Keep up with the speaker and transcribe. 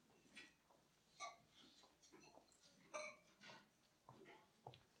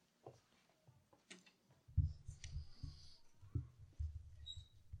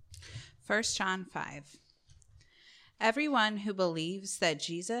1 John 5. Everyone who believes that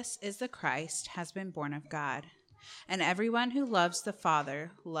Jesus is the Christ has been born of God, and everyone who loves the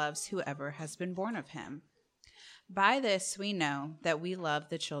Father loves whoever has been born of him. By this we know that we love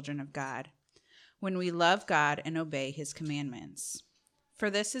the children of God, when we love God and obey his commandments. For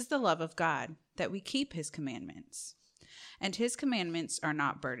this is the love of God, that we keep his commandments, and his commandments are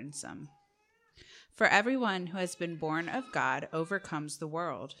not burdensome. For everyone who has been born of God overcomes the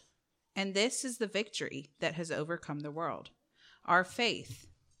world. And this is the victory that has overcome the world, our faith.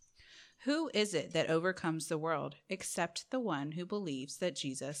 Who is it that overcomes the world except the one who believes that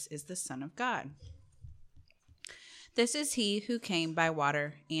Jesus is the Son of God? This is he who came by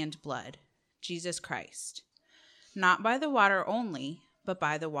water and blood, Jesus Christ. Not by the water only, but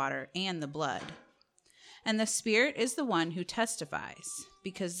by the water and the blood. And the Spirit is the one who testifies,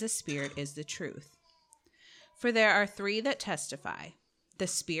 because the Spirit is the truth. For there are three that testify, the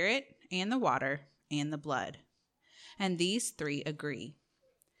Spirit and the water and the blood. And these three agree.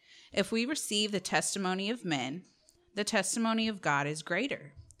 If we receive the testimony of men, the testimony of God is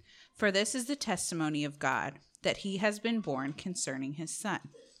greater. For this is the testimony of God, that he has been born concerning his Son.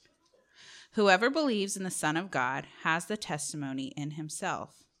 Whoever believes in the Son of God has the testimony in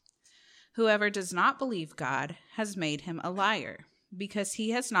himself. Whoever does not believe God has made him a liar, because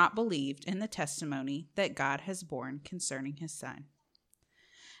he has not believed in the testimony that God has borne concerning his Son.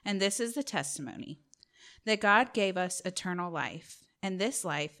 And this is the testimony, that God gave us eternal life, and this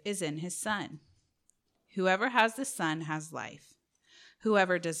life is in his Son. Whoever has the Son has life.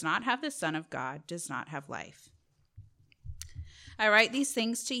 Whoever does not have the Son of God does not have life. I write these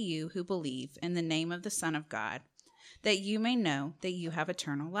things to you who believe in the name of the Son of God, that you may know that you have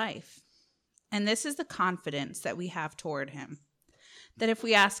eternal life. And this is the confidence that we have toward him, that if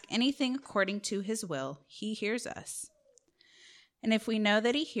we ask anything according to his will, he hears us. And if we know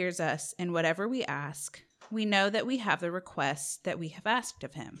that he hears us in whatever we ask, we know that we have the requests that we have asked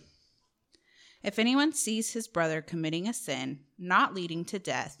of him. If anyone sees his brother committing a sin not leading to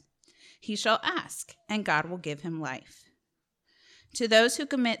death, he shall ask, and God will give him life. To those who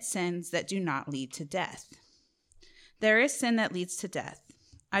commit sins that do not lead to death. There is sin that leads to death.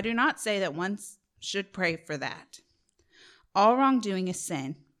 I do not say that one should pray for that. All wrongdoing is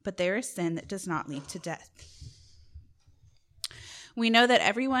sin, but there is sin that does not lead to death. We know that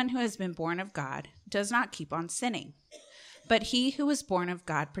everyone who has been born of God does not keep on sinning, but he who is born of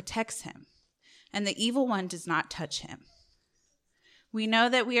God protects him, and the evil one does not touch him. We know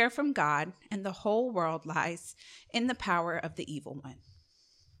that we are from God, and the whole world lies in the power of the evil one.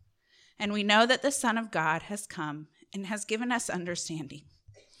 And we know that the Son of God has come and has given us understanding.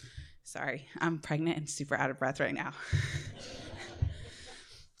 Sorry, I'm pregnant and super out of breath right now.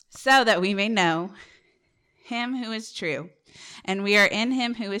 So that we may know him who is true, and we are in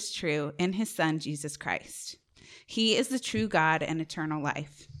him who is true, in his Son, Jesus Christ. He is the true God and eternal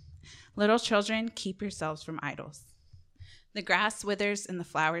life. Little children, keep yourselves from idols. The grass withers and the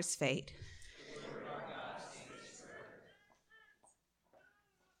flowers fade.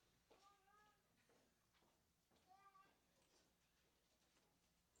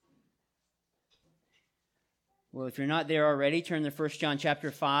 Well, if you're not there already, turn to 1 John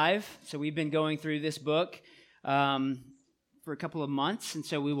chapter 5. So we've been going through this book for a couple of months, and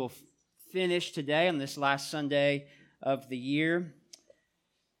so we will finish today on this last Sunday of the year.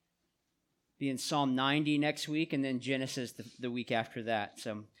 Be in Psalm 90 next week, and then Genesis the week after that.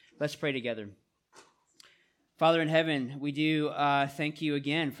 So let's pray together. Father in heaven, we do thank you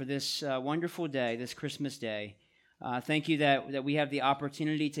again for this wonderful day, this Christmas day. Thank you that we have the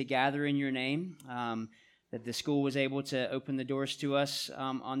opportunity to gather in your name, that the school was able to open the doors to us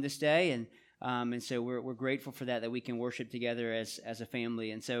on this day, and so we're grateful for that we can worship together as a family.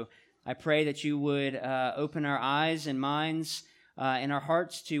 And so I pray that you would open our eyes and minds and our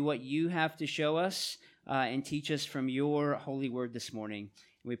hearts to what you have to show us and teach us from your holy word this morning.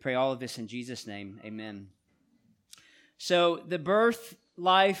 We pray all of this in Jesus' name. Amen. So the birth,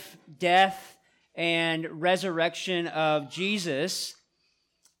 life, death, and resurrection of Jesus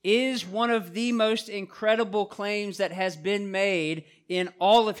is one of the most incredible claims that has been made in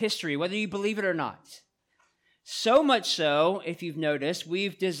all of history, whether you believe it or not. So much so, if you've noticed,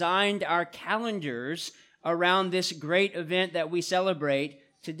 we've designed our calendars around this great event that we celebrate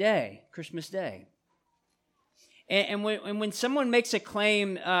today, Christmas Day. And when someone makes a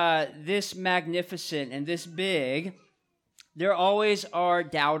claim this magnificent and this big, there always are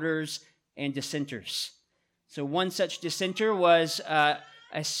doubters and dissenters. So one such dissenter was a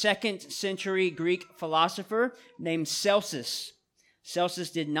 2nd century Greek philosopher named Celsus. Celsus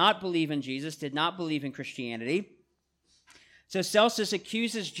did not believe in Jesus, did not believe in Christianity. So Celsus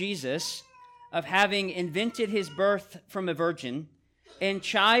accuses Jesus of having invented his birth from a virgin and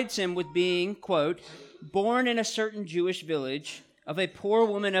chides him with being, quote, born in a certain Jewish village of a poor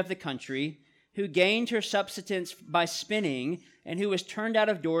woman of the country who gained her subsistence by spinning and who was turned out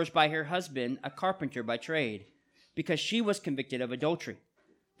of doors by her husband, a carpenter by trade, because she was convicted of adultery.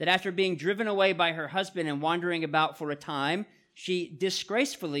 That after being driven away by her husband and wandering about for a time, she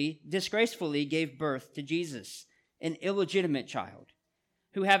disgracefully gave birth to Jesus, an illegitimate child,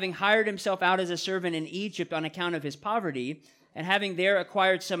 who having hired himself out as a servant in Egypt on account of his poverty, and having there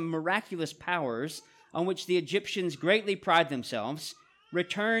acquired some miraculous powers on which the Egyptians greatly pride themselves,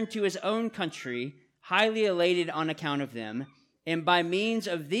 returned to his own country, highly elated on account of them, and by means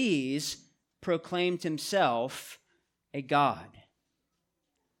of these proclaimed himself a god.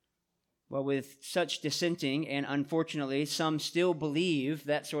 Well, with such dissenting, and unfortunately some still believe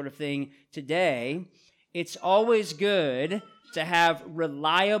that sort of thing today, it's always good to have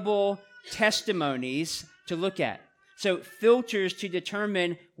reliable testimonies to look at. So filters to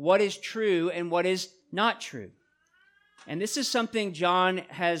determine what is true and what is not true. And this is something John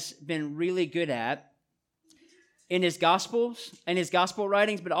has been really good at in his Gospels and his Gospel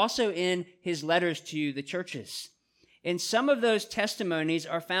writings, but also in his letters to the churches. And some of those testimonies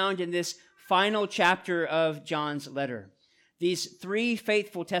are found in this final chapter of John's letter. These three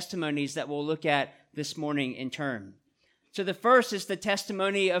faithful testimonies that we'll look at this morning in turn. So the first is the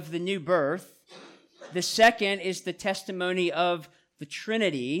testimony of the new birth. The second is the testimony of the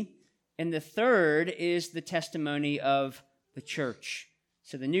Trinity. And the third is the testimony of the church.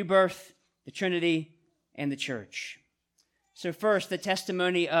 So the new birth, the Trinity, and the church. So first, the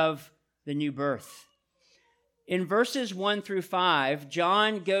testimony of the new birth. In verses 1 through 5,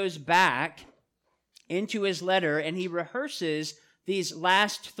 John goes back into his letter and he rehearses these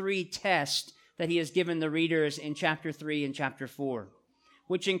last three tests that he has given the readers in chapter 3 and chapter 4,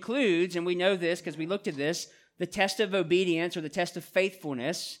 which includes, and we know this because we looked at this, the test of obedience or the test of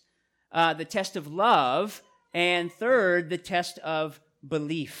faithfulness, the test of love, and third, the test of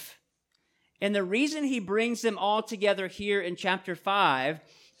belief. And the reason he brings them all together here in chapter 5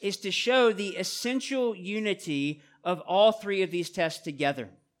 is to show the essential unity of all three of these tests together.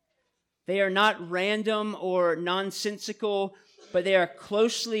 They are not random or nonsensical, but they are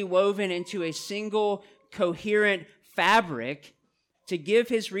closely woven into a single coherent fabric to give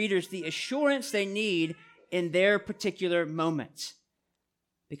his readers the assurance they need in their particular moment.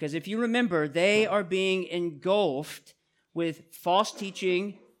 Because if you remember, they are being engulfed with false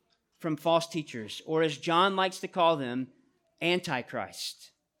teaching from false teachers, or as John likes to call them, Antichrist.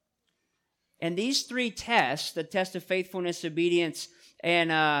 And these three tests, the test of faithfulness, obedience,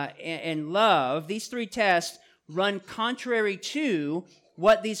 and love, these three tests run contrary to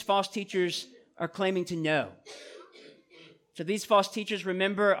what these false teachers are claiming to know. So these false teachers,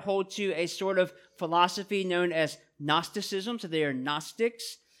 remember, hold to a sort of philosophy known as Gnosticism. So they are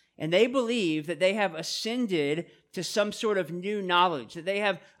Gnostics, and they believe that they have ascended to some sort of new knowledge, that they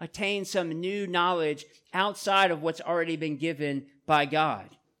have attained some new knowledge outside of what's already been given by God.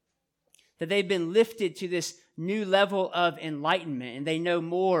 That they've been lifted to this new level of enlightenment, and they know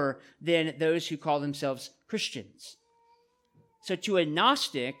more than those who call themselves Christians. So to a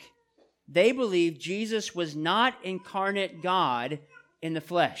Gnostic, they believe Jesus was not incarnate God in the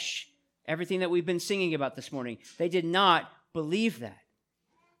flesh. Everything that we've been singing about this morning, they did not believe that.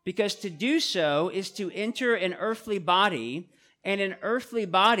 Because to do so is to enter an earthly body, and an earthly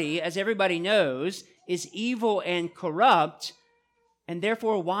body, as everybody knows, is evil and corrupt, and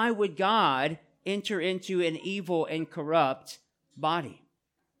therefore why would God enter into an evil and corrupt body?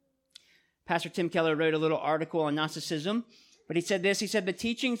 Pastor Tim Keller wrote a little article on Gnosticism, but he said this, he said, the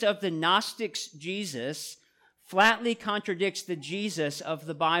teachings of the Gnostics' Jesus flatly contradicts the Jesus of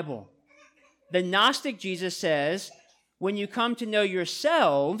the Bible. The Gnostic Jesus says, when you come to know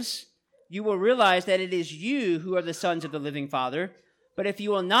yourselves, you will realize that it is you who are the sons of the living Father. But if you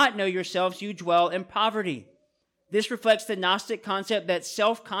will not know yourselves, you dwell in poverty. This reflects the Gnostic concept that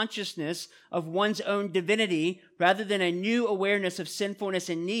self-consciousness of one's own divinity, rather than a new awareness of sinfulness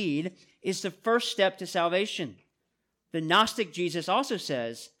and need, is the first step to salvation. The Gnostic Jesus also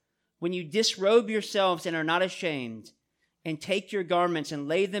says, when you disrobe yourselves and are not ashamed, and take your garments and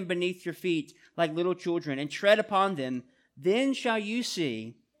lay them beneath your feet like little children, and tread upon them, then shall you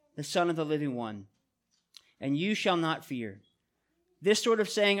see the Son of the living one, and you shall not fear. This sort of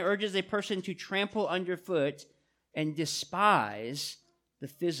saying urges a person to trample underfoot and despise the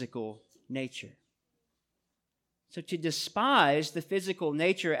physical nature. So to despise the physical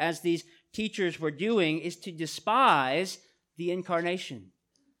nature, as these teachers were doing, is to despise the incarnation,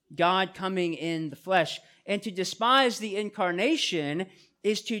 God coming in the flesh. And to despise the incarnation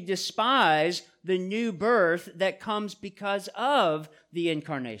is to despise the new birth that comes because of the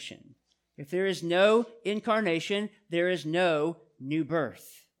incarnation. If there is no incarnation, there is no new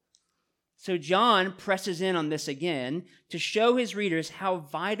birth. So John presses in on this again to show his readers how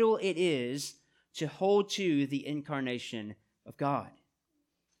vital it is to hold to the incarnation of God.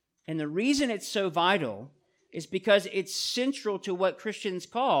 And the reason it's so vital is because it's central to what Christians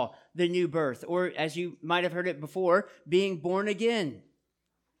call the new birth, or as you might have heard it before, being born again.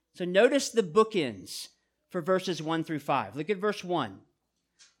 So notice the bookends for verses 1 through 5. Look at verse 1.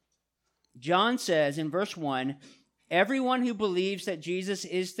 John says in verse 1, everyone who believes that Jesus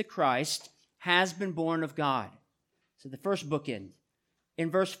is the Christ has been born of God. So the first bookend. In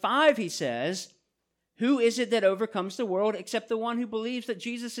verse 5, he says, who is it that overcomes the world except the one who believes that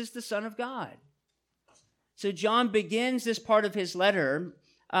Jesus is the Son of God? So John begins this part of his letter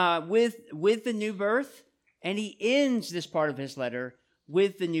with the new birth, and he ends this part of his letter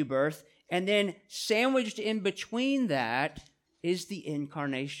with the new birth, and then sandwiched in between that is the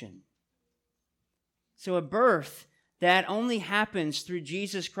incarnation. So a birth that only happens through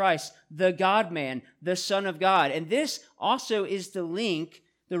Jesus Christ, the God-man, the Son of God. And this also is the link,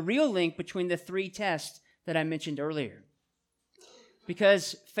 the real link between the three tests that I mentioned earlier.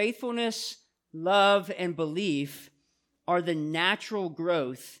 Because faithfulness, love, and belief are the natural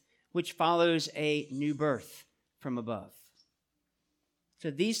growth which follows a new birth from above. So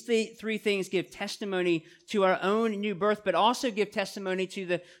these three things give testimony to our own new birth, but also give testimony to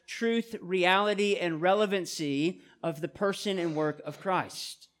the truth, reality, and relevancy of the person and work of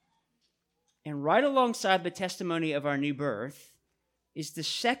Christ. And right alongside the testimony of our new birth is the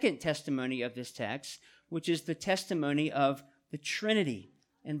second testimony of this text, which is the testimony of the Trinity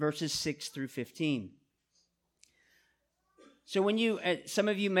in verses 6 through 15. So when some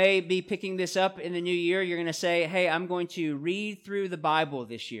of you may be picking this up in the new year, you're going to say, hey, I'm going to read through the Bible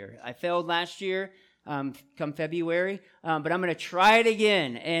this year. I failed last year, come February, but I'm going to try it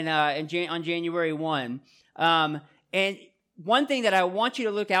again on January 1. And one thing that I want you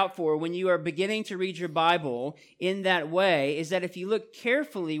to look out for when you are beginning to read your Bible in that way is that if you look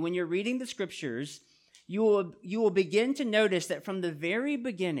carefully when you're reading the Scriptures, you will begin to notice that from the very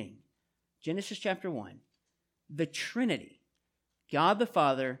beginning, Genesis chapter 1, the Trinity, God the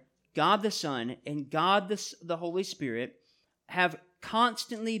Father, God the Son, and God the Holy Spirit have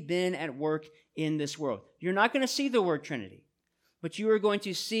constantly been at work in this world. You're not going to see the word Trinity, but you are going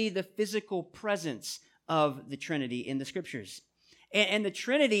to see the physical presence of the Trinity in the Scriptures. And the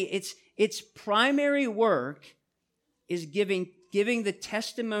Trinity, its primary work is giving the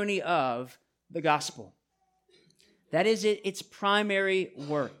testimony of the gospel. That is its primary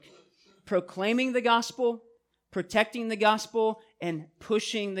work. Proclaiming the gospel, protecting the gospel, and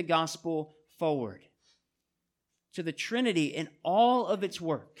pushing the gospel forward. So the Trinity in all of its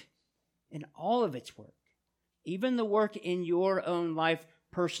work, even the work in your own life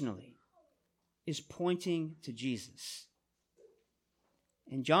personally, is pointing to Jesus.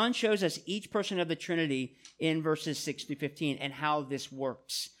 And John shows us each person of the Trinity in verses 6 through 15 and how this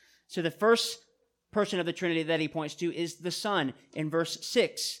works. So the first person of the Trinity that he points to is the Son in verse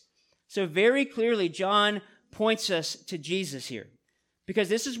 6. So very clearly, John points us to Jesus here, because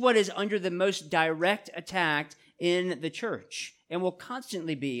this is what is under the most direct attack in the church and will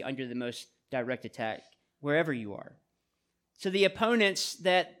constantly be under the most direct attack wherever you are. So the opponents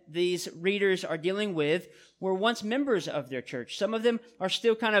that these readers are dealing with were once members of their church. Some of them are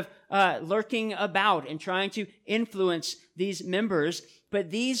still kind of lurking about and trying to influence these members,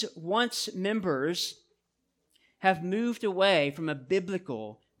 but these once members have moved away from a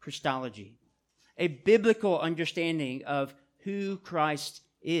biblical Christology, a biblical understanding of who Christ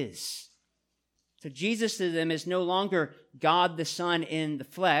is. So Jesus to them is no longer God the Son in the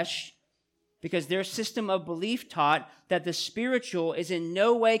flesh, because their system of belief taught that the spiritual is in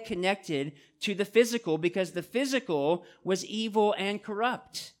no way connected to the physical, because the physical was evil and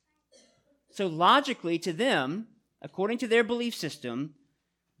corrupt. So logically to them, according to their belief system,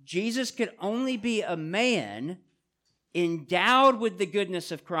 Jesus could only be a man endowed with the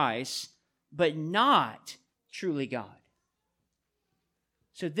goodness of Christ, but not truly God.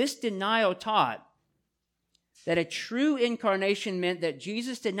 So this denial taught that a true incarnation meant that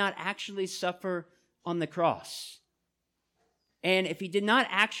Jesus did not actually suffer on the cross. And if he did not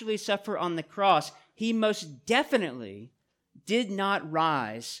actually suffer on the cross, he most definitely did not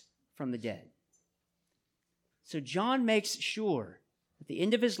rise from the dead. So John makes sure at the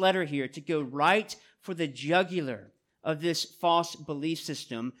end of his letter here to go right for the jugular of this false belief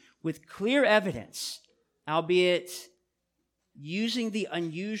system with clear evidence, albeit using the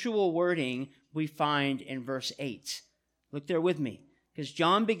unusual wording we find in verse 8. Look there with me, because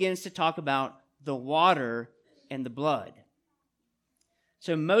John begins to talk about the water and the blood.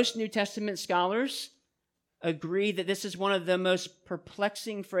 So most New Testament scholars agree that this is one of the most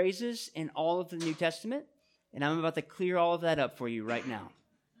perplexing phrases in all of the New Testament, and I'm about to clear all of that up for you right now.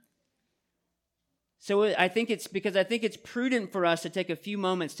 So I think it's prudent for us to take a few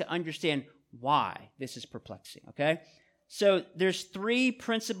moments to understand why this is perplexing, okay? So there's three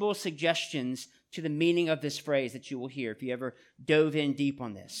principal suggestions to the meaning of this phrase that you will hear if you ever dove in deep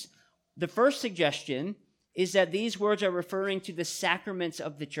on this. The first suggestion is that these words are referring to the sacraments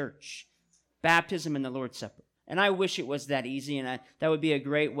of the church, baptism and the Lord's Supper. And I wish it was that easy, and that would be a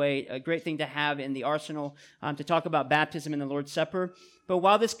great thing to have in the arsenal to talk about baptism and the Lord's Supper. But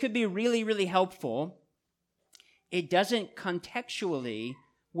while this could be really, really helpful, it doesn't contextually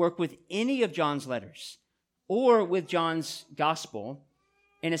work with any of John's letters or with John's gospel,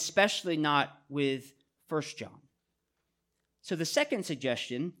 and especially not with 1 John. So the second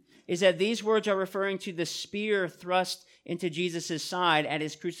suggestion is that these words are referring to the spear thrust into Jesus' side at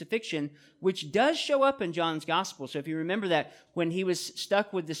his crucifixion, which does show up in John's gospel. So if you remember that, when he was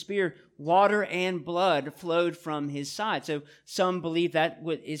stuck with the spear, water and blood flowed from his side. So some believe that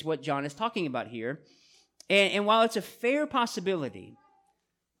is what John is talking about here. And while it's a fair possibility,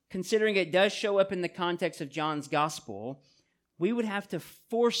 considering it does show up in the context of John's gospel, we would have to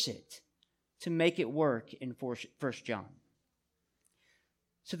force it to make it work in 1 John.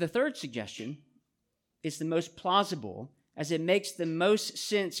 So the third suggestion is the most plausible, as it makes the most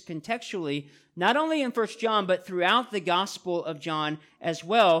sense contextually, not only in 1 John, but throughout the Gospel of John as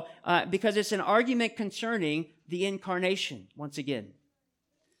well, because it's an argument concerning the incarnation, once again.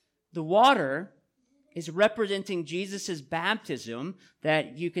 The water is representing Jesus' baptism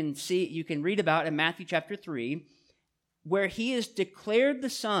that you can read about in Matthew chapter 3, where he is declared the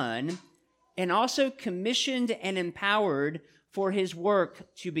Son and also commissioned and empowered for his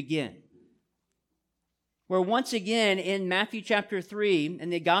work to begin. Where once again in Matthew chapter 3, in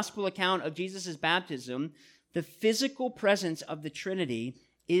the gospel account of Jesus' baptism, the physical presence of the Trinity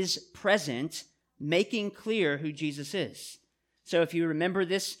is present, making clear who Jesus is. So if you remember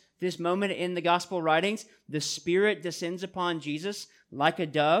this moment in the gospel writings, the Spirit descends upon Jesus like a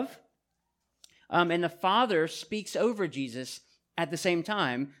dove, and the Father speaks over Jesus at the same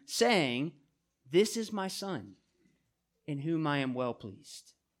time, saying, "This is my Son, in whom I am well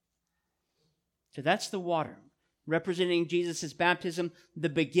pleased." So that's the water, representing Jesus' baptism, the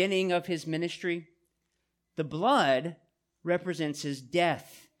beginning of his ministry. The blood represents his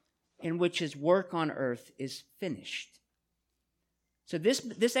death, in which his work on earth is finished. So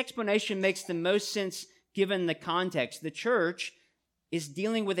this explanation makes the most sense given the context. The church is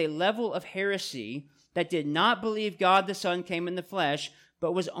dealing with a level of heresy that did not believe God the Son came in the flesh,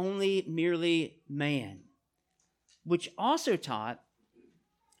 but was only merely man, which also taught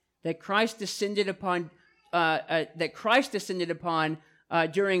that Christ descended upon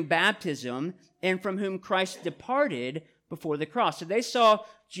during baptism, and from whom Christ departed before the cross. So they saw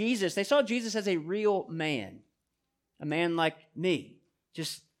Jesus as a real man, a man like me,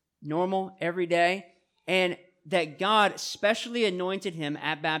 just normal, everyday, and that God specially anointed him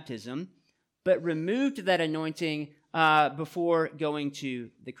at baptism, but removed that anointing before going to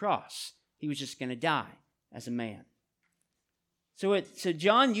the cross. He was just going to die as a man. So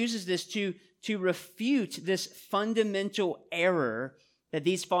John uses this to refute this fundamental error that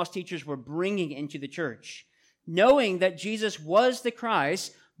these false teachers were bringing into the church, knowing that Jesus was the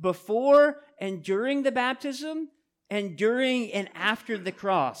Christ before and during the baptism and during and after the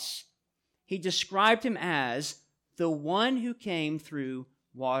cross. He described him as the one who came through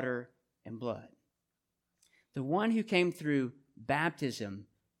water and blood, the one who came through baptism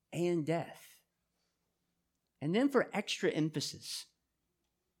and death. And then for extra emphasis,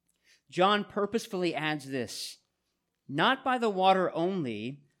 John purposefully adds this: not by the water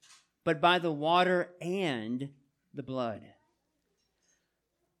only, but by the water and the blood.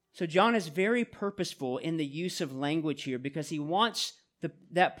 So John is very purposeful in the use of language here, because he wants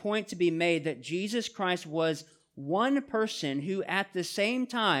that point to be made that Jesus Christ was one person who at the same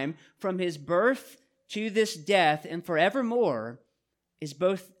time, from his birth to this death and forevermore, is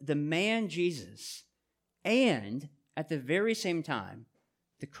both the man Jesus and, at the very same time,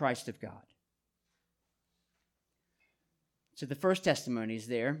 the Christ of God. So the first testimony is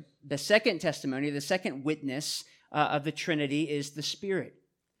there. The second testimony, the second witness of the Trinity is the Spirit.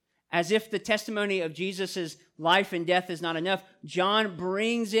 As if the testimony of Jesus' life and death is not enough, John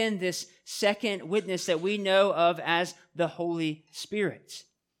brings in this second witness that we know of as the Holy Spirit.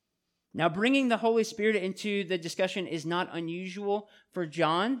 Now, bringing the Holy Spirit into the discussion is not unusual for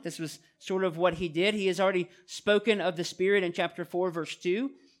John. This was sort of what he did. He has already spoken of the Spirit in chapter 4, verse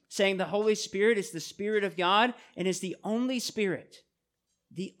 2, saying the Holy Spirit is the Spirit of God and is the only Spirit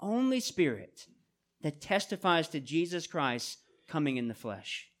that testifies to Jesus Christ coming in the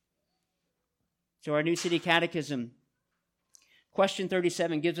flesh. So our New City Catechism, question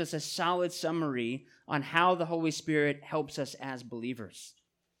 37, gives us a solid summary on how the Holy Spirit helps us as believers.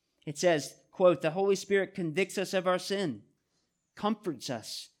 It says, quote, "The Holy Spirit convicts us of our sin, comforts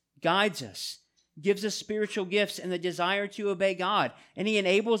us, guides us, gives us spiritual gifts and the desire to obey God, and He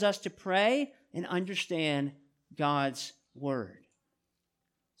enables us to pray and understand God's Word."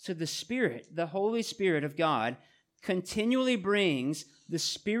 So the Spirit, the Holy Spirit of God, continually brings the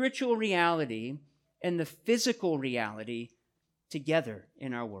spiritual reality and the physical reality together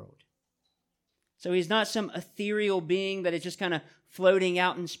in our world. So He's not some ethereal being that is just kind of floating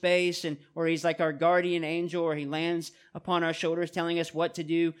out in space, or He's like our guardian angel, or He lands upon our shoulders telling us what to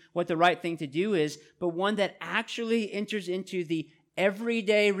do, what the right thing to do is, but one that actually enters into the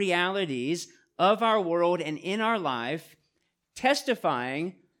everyday realities of our world and in our life,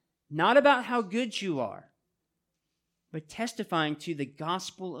 testifying not about how good you are, but testifying to the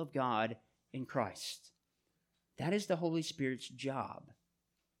gospel of God in Christ. That is the Holy Spirit's job,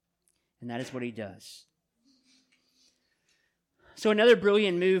 and that is what He does. So another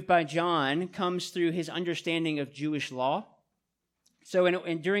brilliant move by John comes through his understanding of Jewish law. So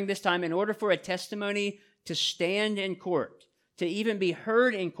during this time, in order for a testimony to stand in court, to even be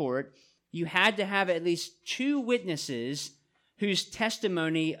heard in court, you had to have at least 2 witnesses whose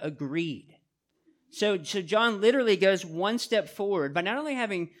testimony agreed. So John literally goes one step forward by not only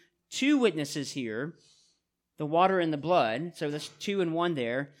having 2 witnesses here, the water and the blood, so that's 2 and 1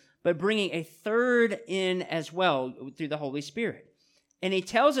 there, but bringing a third in as well through the Holy Spirit. And he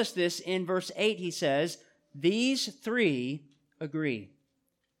tells us this in verse 8. He says, "These 3 agree."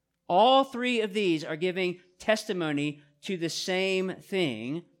 All 3 of these are giving testimony to the same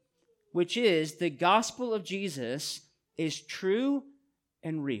thing, which is the gospel of Jesus is true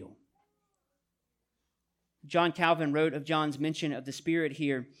and real. John Calvin wrote of John's mention of the Spirit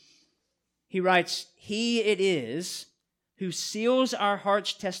here. He writes, "He it is who seals our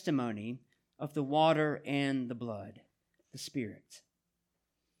heart's testimony of the water and the blood," the Spirit.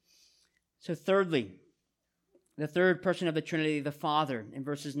 So thirdly, the third person of the Trinity, the Father, in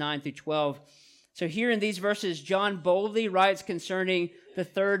verses 9 through 12. So here in these verses, John boldly writes concerning the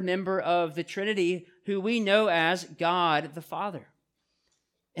third member of the Trinity, who we know as God the Father.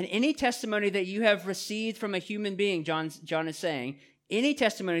 And any testimony that you have received from a human being, John is saying, any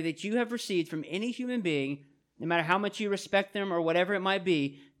testimony that you have received from any human being, no matter how much you respect them or whatever it might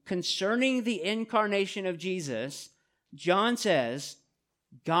be, concerning the incarnation of Jesus, John says,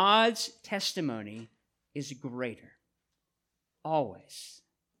 God's testimony is greater. Always.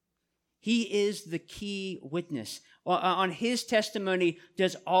 He is the key witness. On His testimony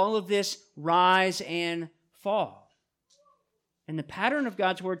does all of this rise and fall. And the pattern of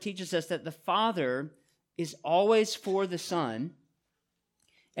God's Word teaches us that the Father is always for the Son,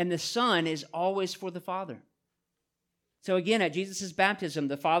 and the Son is always for the Father. So again, at Jesus' baptism,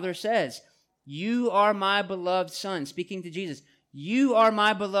 the Father says, "You are my beloved Son," speaking to Jesus. "You are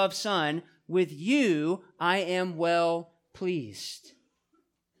my beloved Son. With you I am well pleased."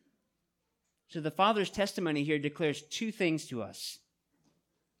 So the Father's testimony here declares 2 things to us.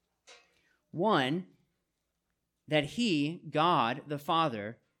 One, that He, God the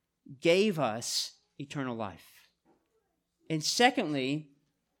Father, gave us eternal life. And secondly,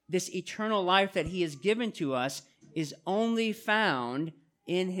 this eternal life that He has given to us is only found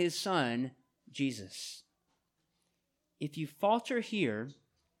in His Son, Jesus. If you falter here,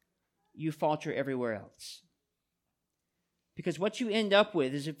 you falter everywhere else. Because what you end up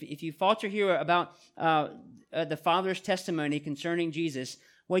with is if you falter here about the Father's testimony concerning Jesus,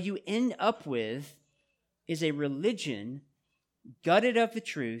 what you end up with is a religion gutted of the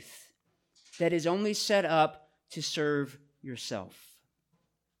truth that is only set up to serve yourself.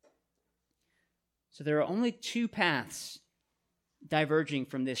 So there are only 2 paths diverging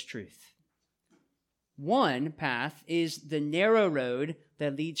from this truth. One path is the narrow road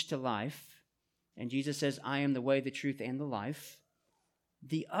that leads to life. And Jesus says, "I am the way, the truth, and the life."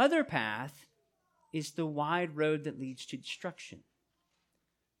 The other path is the wide road that leads to destruction.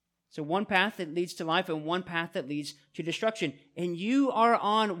 So one path that leads to life and one path that leads to destruction. And you are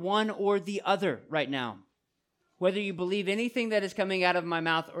on one or the other right now, whether you believe anything that is coming out of my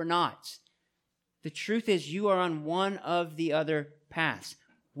mouth or not. The truth is you are on one of the other paths.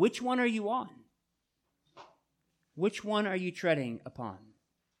 Which one are you on? Which one are you treading upon?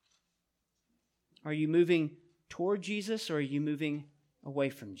 Are you moving toward Jesus, or are you moving away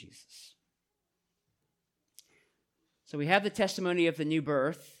from Jesus? So we have the testimony of the new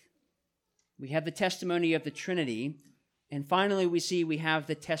birth. We have the testimony of the Trinity. And finally, we have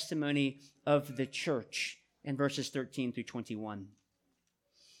the testimony of the church in verses 13 through 21.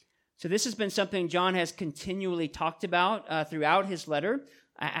 So this has been something John has continually talked about throughout his letter,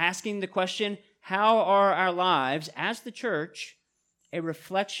 asking the question, how are our lives as the church a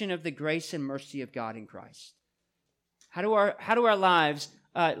reflection of the grace and mercy of God in Christ? How do our lives,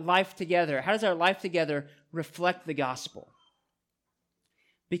 life together, how does our life together reflect the gospel?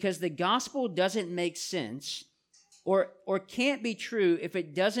 Because the gospel doesn't make sense or can't be true if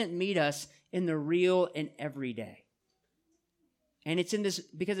it doesn't meet us in the real and everyday. And it's in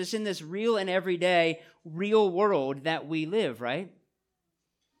this real and everyday, real world that we live, right?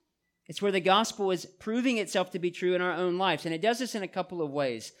 It's where the gospel is proving itself to be true in our own lives. And it does this in a couple of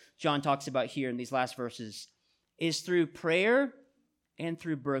ways, John talks about here in these last verses, is through prayer and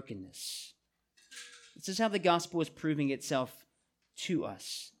through brokenness. This is how the gospel is proving itself to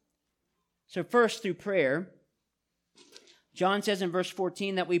us. So first, through prayer, John says in verse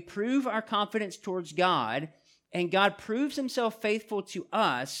 14 that we prove our confidence towards God, and God proves himself faithful to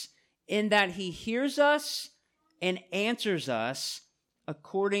us in that he hears us and answers us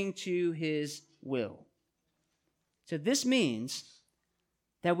according to his will. So this means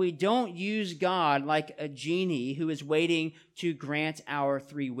that we don't use God like a genie who is waiting to grant our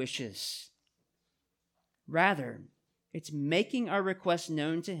 3 wishes. Rather, it's making our requests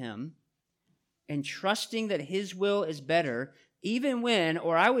known to him and trusting that his will is better, even when,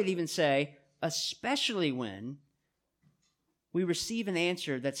 or I would even say, especially when, we receive an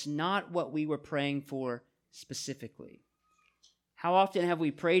answer that's not what we were praying for specifically. How often have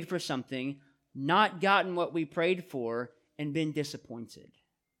we prayed for something, not gotten what we prayed for, and been disappointed?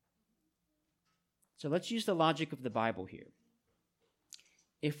 So let's use the logic of the Bible here.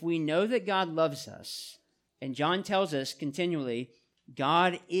 If we know that God loves us, and John tells us continually,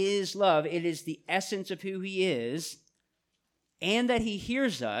 God is love, it is the essence of who he is, and that he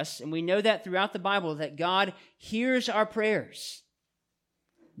hears us, and we know that throughout the Bible, that God hears our prayers,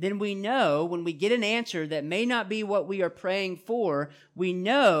 then we know when we get an answer that may not be what we are praying for, we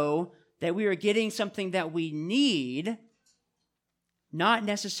know that we are getting something that we need, not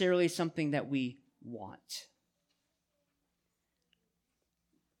necessarily something that we want.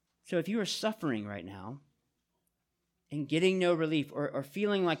 So if you are suffering right now and getting no relief, or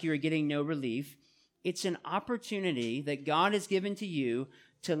feeling like you are getting no relief, it's an opportunity that God has given to you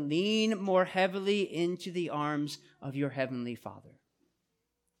to lean more heavily into the arms of your Heavenly Father,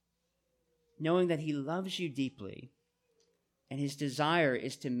 knowing that he loves you deeply and his desire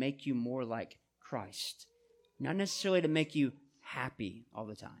is to make you more like Christ, not necessarily to make you happy all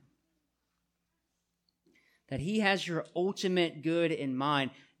the time. That he has your ultimate good in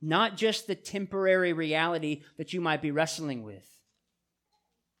mind, not just the temporary reality that you might be wrestling with,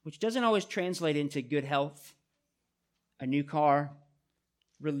 which doesn't always translate into good health, a new car,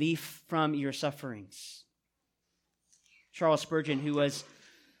 relief from your sufferings. Charles Spurgeon, who was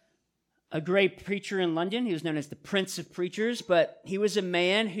a great preacher in London, he was known as the Prince of Preachers, but he was a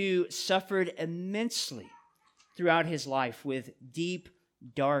man who suffered immensely throughout his life with deep,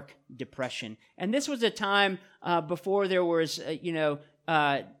 dark depression. And this was a time before there was,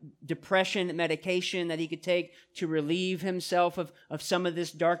 depression medication that he could take to relieve himself of some of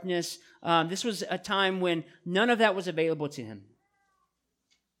this darkness. This was a time when none of that was available to him.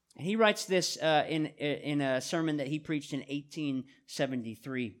 And he writes this in a sermon that he preached in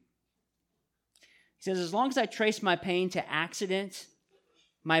 1873. He says, as long as I trace my pain to accident,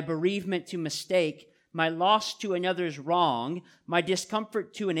 my bereavement to mistake, my loss to another's wrong, my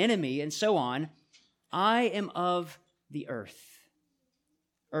discomfort to an enemy, and so on, I am of the earth,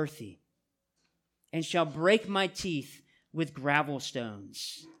 earthy, and shall break my teeth with gravel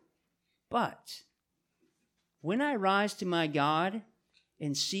stones. But when I rise to my God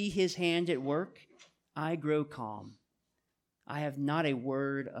and see his hand at work, I grow calm. I have not a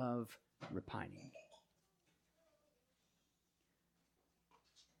word of repining.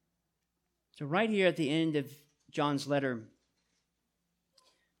 So right here at the end of John's letter,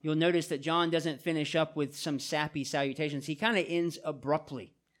 you'll notice that John doesn't finish up with some sappy salutations. He kind of ends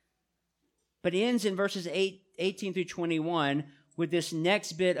abruptly. But he ends in verses 18 through 21 with this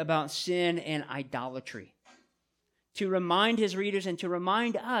next bit about sin and idolatry, to remind his readers and to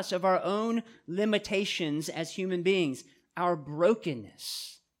remind us of our own limitations as human beings, our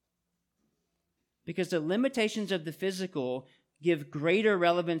brokenness. Because the limitations of the physical give greater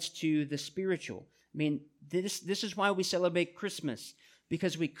relevance to the spiritual. I mean, this is why we celebrate Christmas,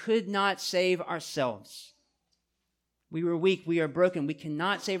 because we could not save ourselves. We were weak, we are broken, we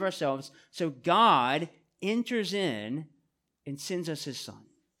cannot save ourselves. So God enters in and sends us his Son.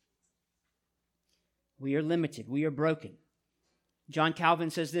 We are limited, we are broken. John Calvin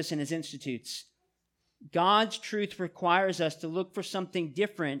says this in his Institutes: God's truth requires us to look for something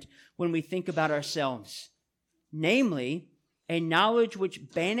different when we think about ourselves, namely, a knowledge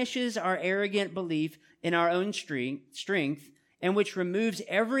which banishes our arrogant belief in our own strength and which removes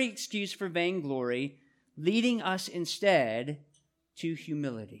every excuse for vainglory, leading us instead to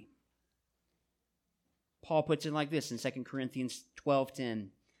humility. Paul puts it like this in 2 Corinthians 12:10.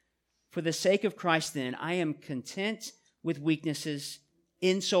 For the sake of Christ, then, I am content with weaknesses,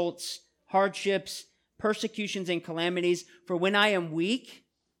 insults, hardships, persecutions, and calamities. For when I am weak,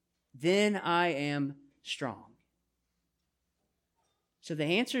 then I am strong. So the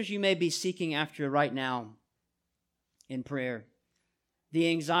answers you may be seeking after right now in prayer, the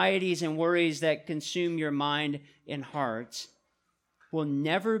anxieties and worries that consume your mind and heart, will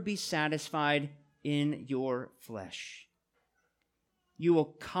never be satisfied in your flesh. You will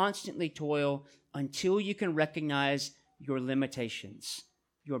constantly toil until you can recognize your limitations,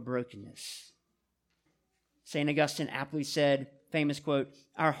 your brokenness. St. Augustine aptly said, famous quote,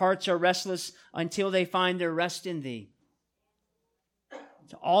 "Our hearts are restless until they find their rest in thee."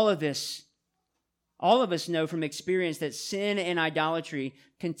 So all of us know from experience that sin and idolatry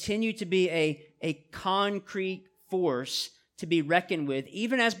continue to be a concrete force to be reckoned with,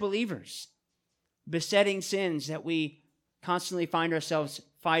 even as believers. Besetting sins that we constantly find ourselves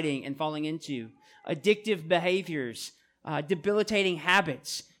fighting and falling into, addictive behaviors, debilitating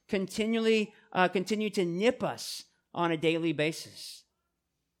habits, continue to nip us on a daily basis,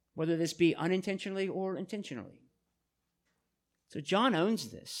 whether this be unintentionally or intentionally. So John owns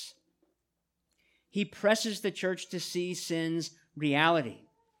this. He presses the church to see sin's reality.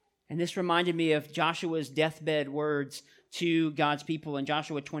 And this reminded me of Joshua's deathbed words to God's people in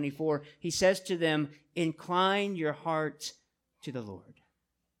Joshua 24. He says to them, "Incline your heart to the Lord."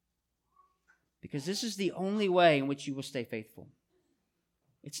 Because this is the only way in which you will stay faithful.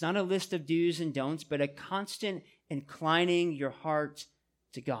 It's not a list of do's and don'ts, but a constant inclining your heart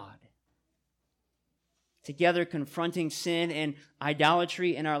to God. Together confronting sin and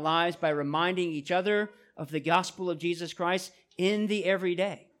idolatry in our lives by reminding each other of the gospel of Jesus Christ in the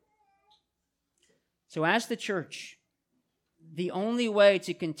everyday. So as the church, the only way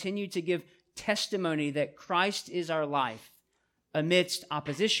to continue to give testimony that Christ is our life amidst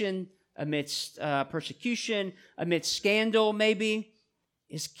opposition, amidst persecution, amidst scandal maybe,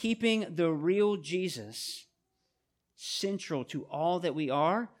 is keeping the real Jesus central to all that we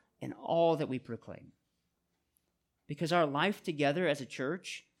are and all that we proclaim. Because our life together as a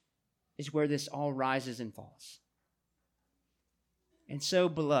church is where this all rises and falls. And so,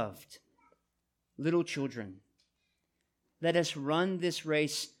 beloved, little children, let us run this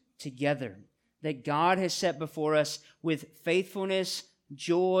race together that God has set before us with faithfulness,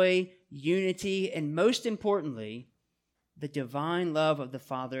 joy, unity, and most importantly, the divine love of the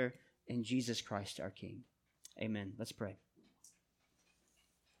Father and Jesus Christ our King. Amen. Let's pray.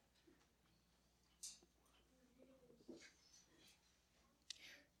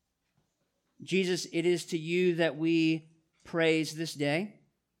 Jesus, it is to you that we praise this day.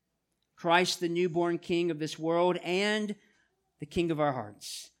 Christ, the newborn King of this world and the King of our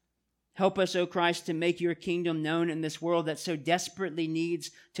hearts. Help us, O Christ, to make your kingdom known in this world that so desperately needs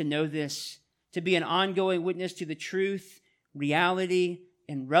to know this, to be an ongoing witness to the truth, reality,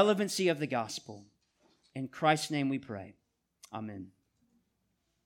 and relevancy of the gospel. In Christ's name we pray. Amen.